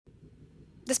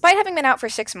Despite having been out for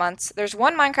 6 months, there's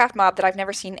one Minecraft mob that I've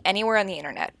never seen anywhere on the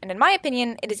internet, and in my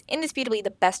opinion, it is indisputably the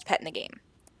best pet in the game.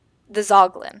 The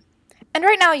Zoglin. And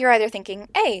right now you're either thinking,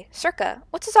 A, Circa,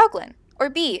 what's a Zoglin? Or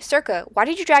B, Circa, why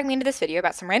did you drag me into this video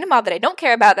about some random mob that I don't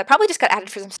care about that probably just got added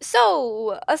for some—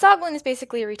 So, a Zoglin is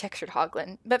basically a retextured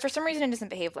Hoglin, but for some reason it doesn't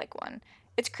behave like one.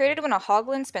 It's created when a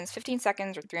Hoglin spends 15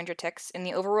 seconds or 300 ticks in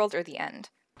the overworld or the end.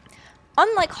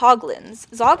 Unlike Hoglins,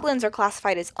 Zoglins are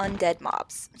classified as undead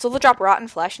mobs, so they'll drop rotten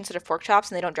flesh instead of pork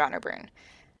chops and they don't drown or burn.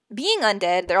 Being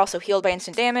undead, they're also healed by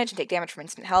instant damage and take damage from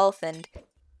instant health, and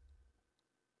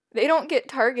they don't get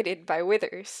targeted by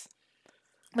withers.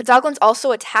 But Zoglins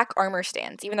also attack armor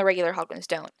stands, even though regular Hoglins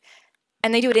don't.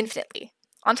 And they do it infinitely.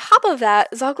 On top of that,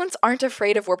 Zoglins aren't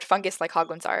afraid of warped fungus like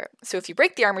Hoglins are, so if you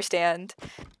break the armor stand—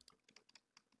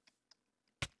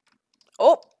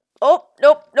 nope.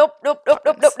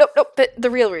 But the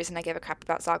real reason I give a crap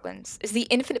about Zoglins is the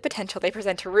infinite potential they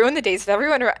present to ruin the days of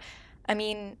everyone around—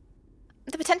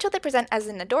 the potential they present as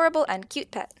an adorable and cute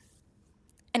pet.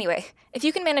 Anyway, if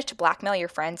you can manage to blackmail your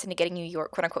friends into getting you your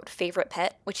quote-unquote favorite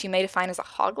pet, which you may define as a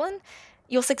Hoglin,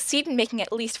 you'll succeed in making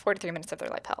at least 4 to 3 minutes of their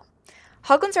life hell.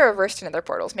 Hoglins are reversed in nether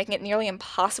portals, making it nearly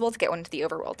impossible to get one into the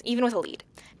overworld, even with a lead.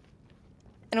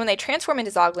 And when they transform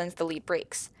into Zoglins, the lead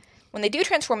breaks. When they do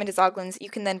transform into Zoglins, you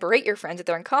can then berate your friends at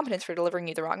their incompetence for delivering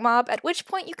you the wrong mob, at which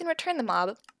point you can return the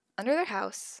mob under their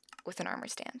house with an armor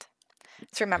stand.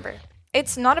 So remember,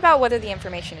 it's not about whether the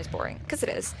information is boring, because it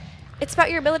is. It's about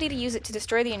your ability to use it to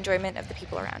destroy the enjoyment of the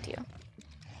people around you.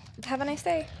 Have a nice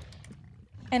day.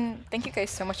 And thank you guys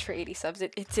so much for 80 subs.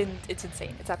 It's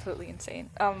insane. It's absolutely insane.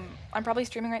 I'm probably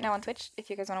streaming right now on Twitch if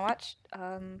you guys want to watch.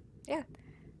 Yeah.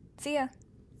 See ya.